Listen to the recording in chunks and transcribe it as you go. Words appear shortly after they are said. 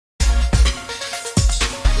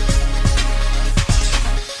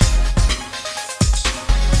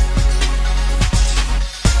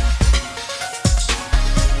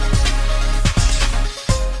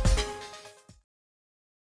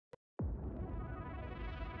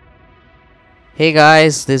Hey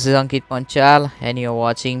guys, this is Ankit Panchal and you're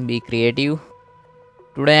watching Be Creative.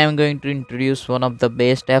 Today I'm going to introduce one of the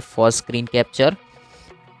best app for screen capture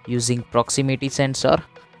using proximity sensor,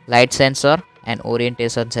 light sensor and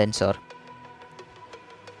orientation sensor.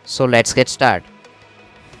 So let's get started.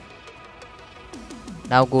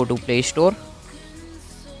 Now go to Play Store.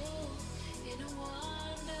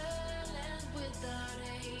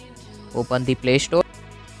 Open the Play Store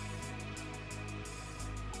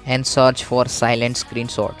and search for Silent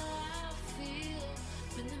Screenshot.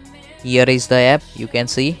 Here is the app, you can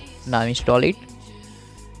see. Now install it.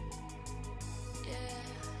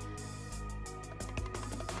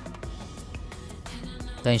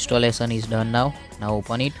 The installation is done now. Now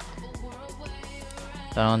open it.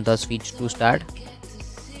 Turn on the switch to start.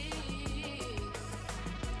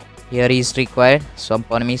 Here is required some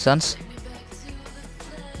permissions.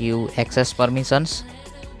 Give access permissions.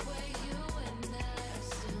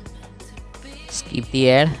 Skip the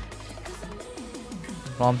ad.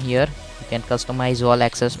 From here you can customize all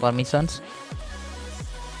access permissions.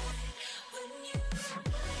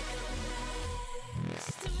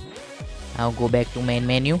 Now go back to main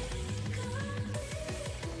menu.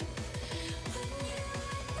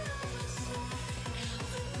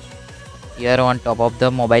 Here on top of the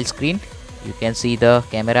mobile screen you can see the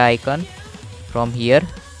camera icon. From here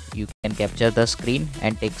you can capture the screen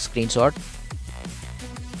and take screenshot.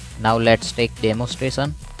 Now let's take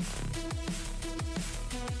demonstration.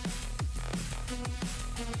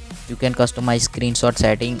 You can customize screenshot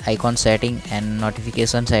setting, icon setting and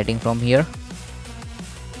notification setting from here.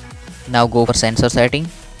 Now go for sensor setting.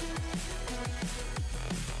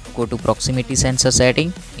 Go to proximity sensor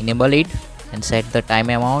setting, enable it and set the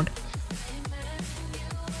time amount.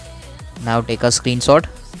 Now take a screenshot.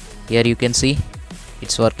 Here you can see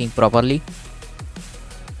it's working properly.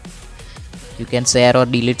 You can share or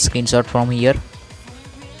delete screenshot from here.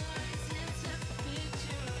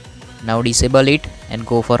 Now disable it and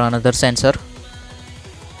go for another sensor.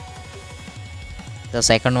 The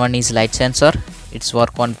second one is light sensor. It's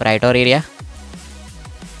work on brighter area.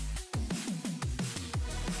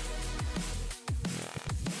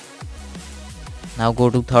 Now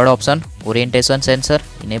go to third option, orientation sensor,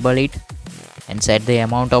 enable it and set the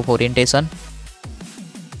amount of orientation.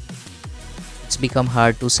 It's become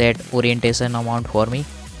hard to set orientation amount for me.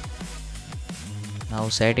 Now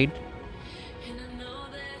set it.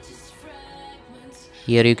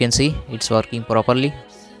 Here you can see it's working properly.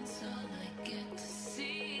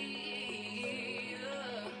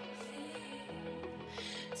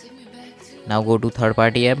 Now go to third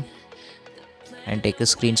party app and take a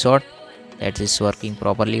screenshot that is working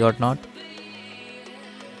properly or not.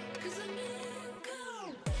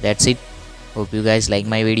 That's it. Hope you guys like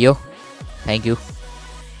my video. Thank you.